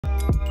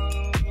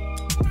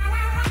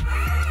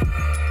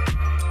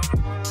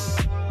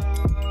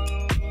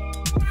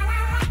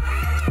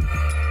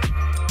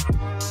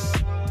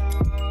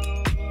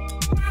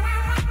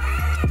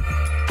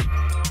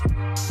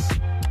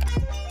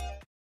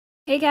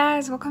Hey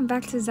guys, welcome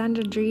back to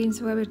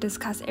Zandergdrive, where we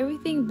discuss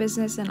everything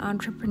business and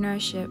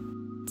entrepreneurship.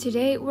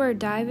 Today we're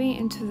diving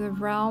into the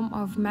realm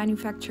of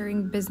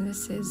manufacturing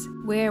businesses,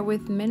 where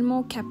with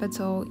minimal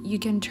capital, you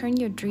can turn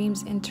your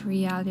dreams into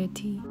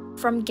reality.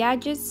 From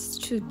gadgets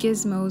to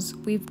gizmos,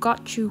 we've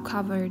got you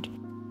covered.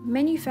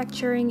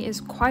 Manufacturing is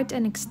quite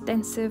an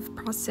extensive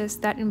process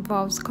that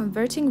involves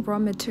converting raw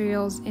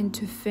materials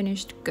into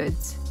finished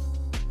goods.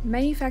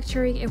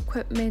 Manufacturing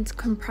equipment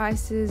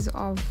comprises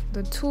of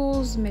the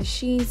tools,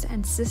 machines,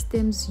 and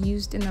systems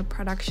used in the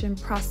production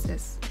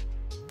process.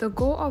 The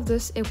goal of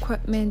this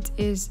equipment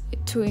is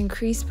to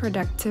increase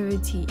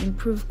productivity,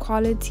 improve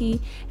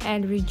quality,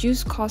 and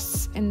reduce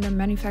costs in the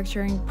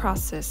manufacturing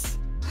process.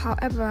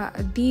 However,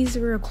 these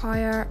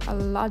require a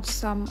large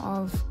sum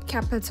of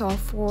capital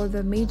for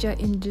the major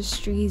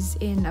industries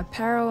in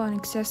apparel and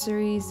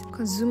accessories,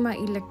 consumer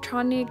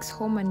electronics,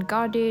 home and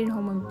garden,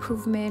 home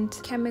improvement,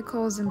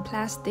 chemicals and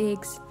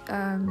plastics.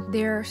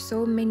 There are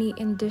so many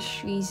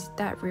industries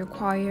that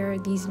require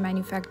these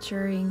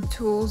manufacturing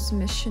tools,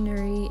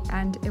 machinery,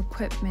 and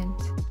equipment.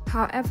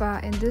 However,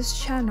 in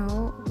this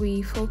channel,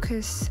 we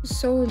focus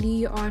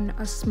solely on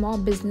a small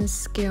business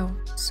scale.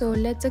 So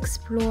let's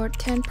explore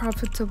 10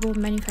 profitable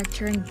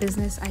manufacturing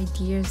business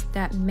ideas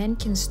that men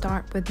can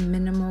start with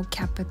minimal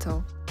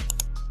capital.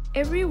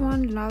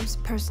 Everyone loves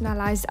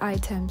personalized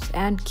items,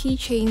 and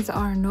keychains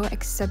are no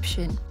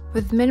exception.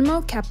 With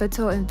minimal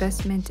capital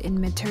investment in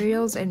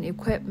materials and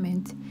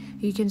equipment,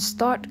 you can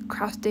start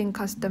crafting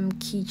custom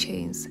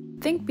keychains.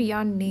 Think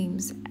beyond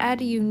names,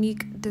 add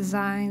unique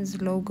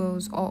designs,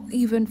 logos, or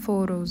even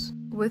photos.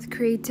 With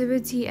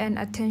creativity and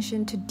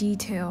attention to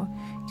detail,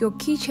 your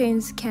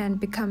keychains can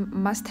become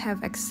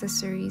must-have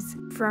accessories.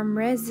 From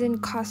resin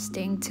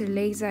casting to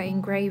laser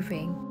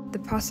engraving, the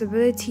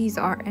possibilities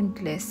are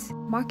endless.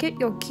 Market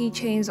your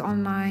keychains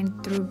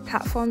online through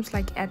platforms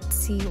like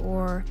Etsy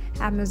or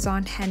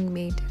Amazon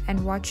Handmade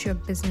and watch your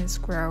business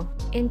grow.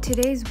 In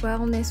today's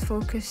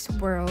wellness-focused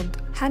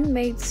world,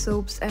 handmade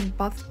soaps and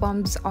bath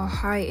bombs are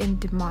high in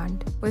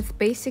demand. With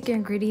basic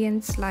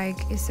ingredients like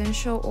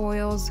essential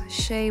oils,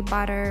 shea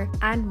butter,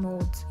 and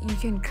molds, you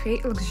can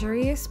create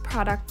luxurious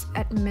products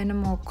at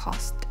minimal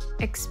cost.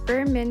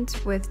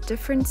 Experiment with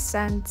different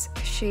scents,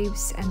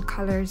 shapes, and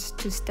colors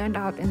to stand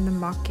out in the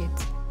market.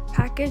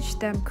 Package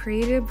them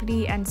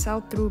creatively and sell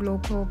through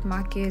local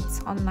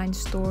markets, online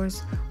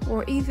stores,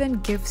 or even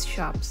gift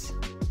shops.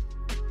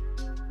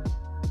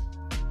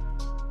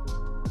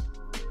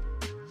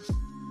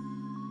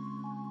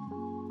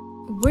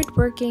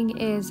 Woodworking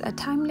is a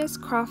timeless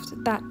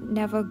craft that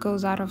never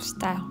goes out of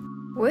style.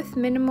 With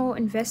minimal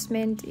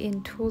investment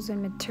in tools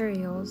and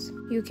materials,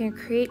 you can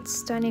create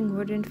stunning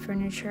wooden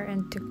furniture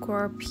and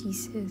decor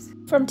pieces.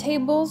 From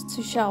tables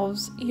to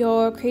shelves,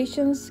 your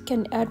creations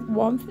can add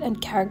warmth and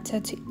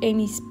character to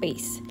any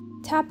space.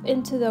 Tap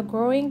into the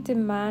growing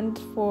demand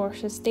for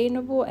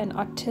sustainable and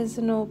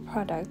artisanal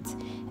products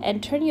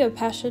and turn your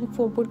passion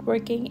for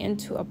woodworking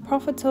into a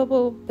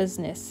profitable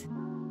business.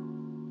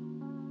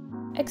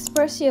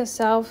 Express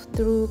yourself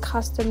through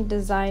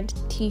custom-designed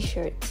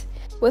t-shirts.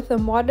 With a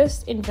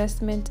modest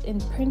investment in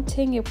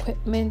printing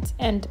equipment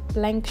and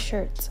blank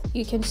shirts,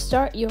 you can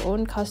start your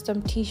own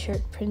custom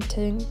t-shirt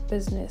printing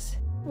business.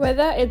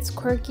 Whether it's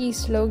quirky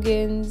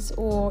slogans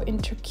or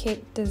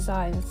intricate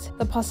designs,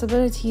 the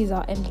possibilities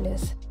are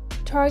endless.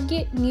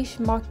 Target niche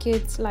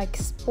markets like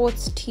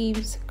sports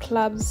teams,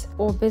 clubs,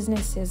 or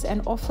businesses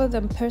and offer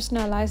them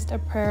personalized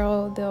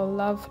apparel they'll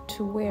love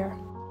to wear.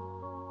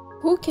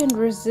 Who can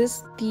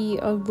resist the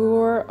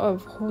allure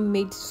of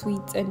homemade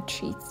sweets and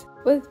treats?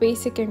 With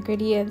basic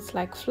ingredients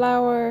like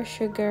flour,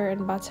 sugar,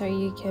 and butter,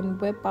 you can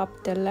whip up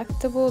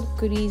delectable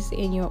goodies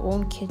in your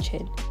own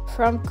kitchen.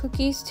 From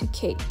cookies to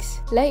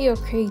cakes, let your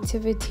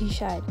creativity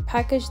shine.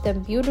 Package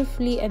them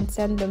beautifully and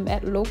send them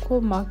at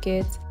local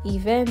markets,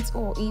 events,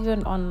 or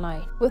even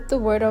online. With the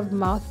word of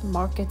mouth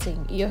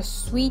marketing, your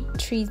sweet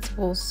treats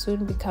will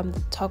soon become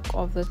the talk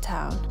of the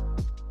town.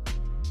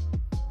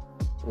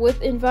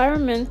 With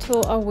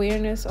environmental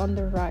awareness on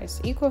the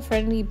rise,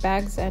 eco-friendly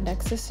bags and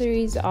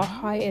accessories are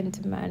high in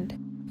demand.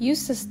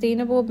 Use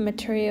sustainable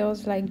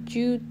materials like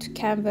jute,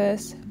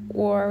 canvas,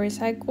 or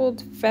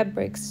recycled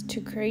fabrics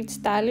to create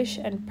stylish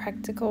and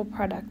practical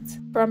products.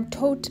 From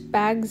tote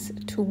bags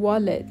to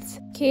wallets,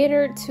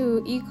 cater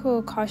to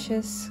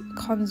eco-conscious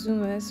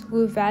consumers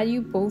who value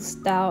both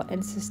style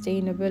and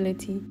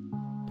sustainability.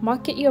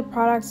 Market your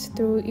products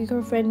through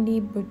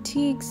eco-friendly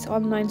boutiques,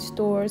 online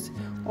stores,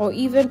 or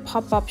even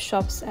pop-up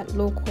shops at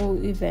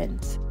local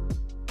events.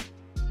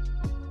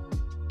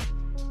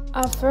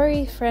 Our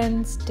furry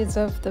friends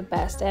deserve the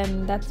best,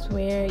 and that's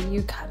where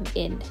you come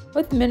in.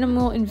 With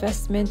minimal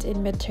investment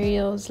in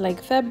materials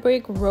like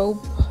fabric,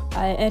 rope,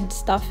 and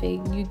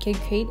stuffing, you can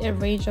create a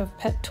range of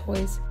pet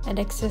toys and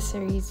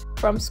accessories.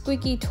 From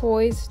squeaky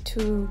toys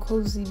to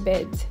cozy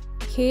beds,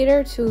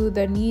 cater to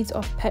the needs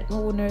of pet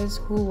owners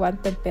who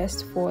want the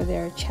best for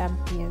their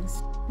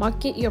champions.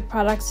 Market your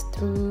products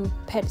through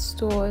pet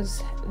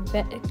stores,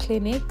 vet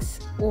clinics,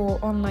 or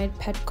online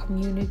pet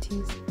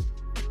communities.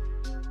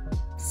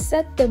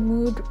 Set the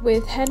mood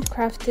with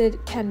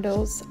handcrafted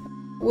candles.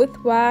 With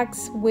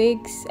wax,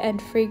 wicks,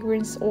 and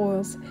fragrance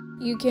oils,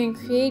 you can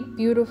create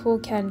beautiful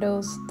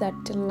candles that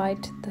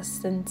delight the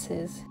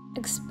senses.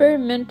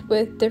 Experiment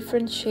with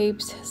different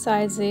shapes,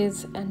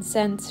 sizes, and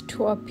scents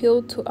to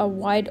appeal to a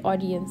wide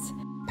audience.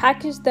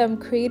 Package them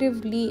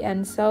creatively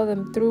and sell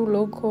them through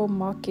local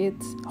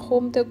markets,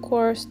 home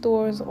decor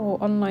stores,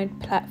 or online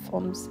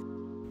platforms.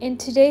 In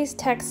today's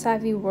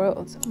tech-savvy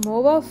world,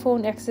 mobile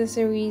phone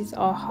accessories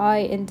are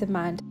high in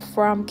demand.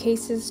 From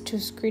cases to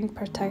screen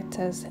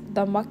protectors,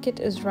 the market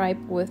is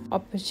ripe with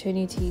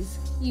opportunities.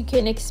 You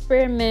can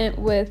experiment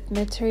with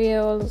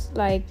materials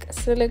like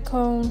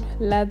silicone,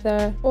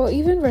 leather, or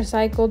even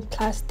recycled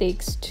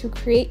plastics to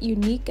create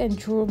unique and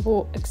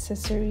durable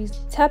accessories.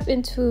 Tap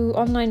into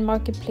online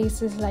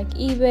marketplaces like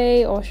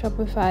eBay or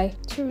Shopify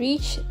to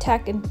reach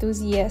tech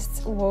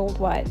enthusiasts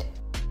worldwide.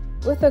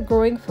 With a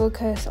growing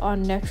focus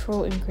on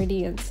natural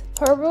ingredients,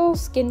 herbal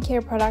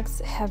skincare products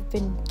have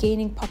been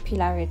gaining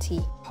popularity.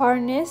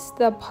 Harness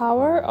the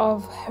power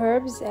of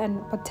herbs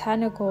and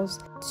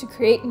botanicals to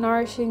create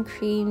nourishing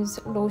creams,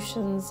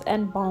 lotions,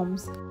 and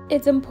balms.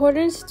 It's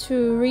important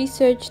to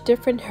research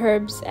different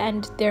herbs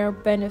and their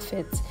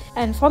benefits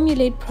and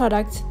formulate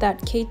products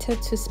that cater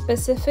to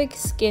specific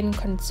skin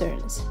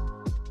concerns.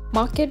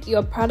 Market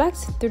your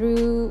products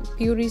through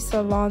beauty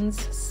salons,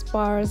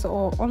 spas,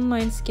 or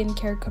online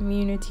skincare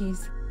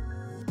communities.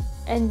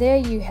 And there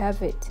you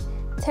have it.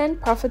 10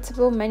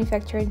 profitable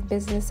manufacturing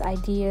business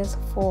ideas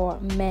for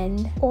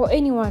men or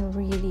anyone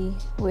really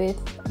with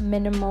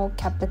minimal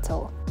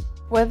capital.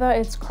 Whether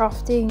it's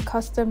crafting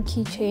custom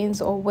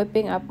keychains or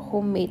whipping up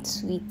homemade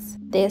sweets,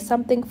 there's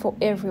something for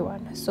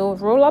everyone. So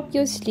roll up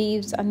your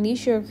sleeves,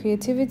 unleash your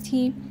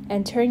creativity,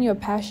 and turn your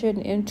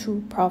passion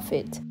into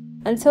profit.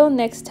 Until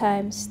next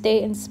time,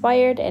 stay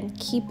inspired and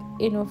keep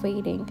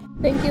innovating.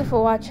 Thank you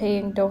for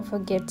watching. Don't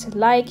forget to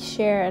like,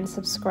 share, and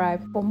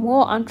subscribe for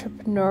more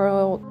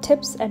entrepreneurial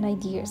tips and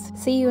ideas.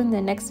 See you in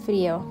the next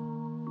video.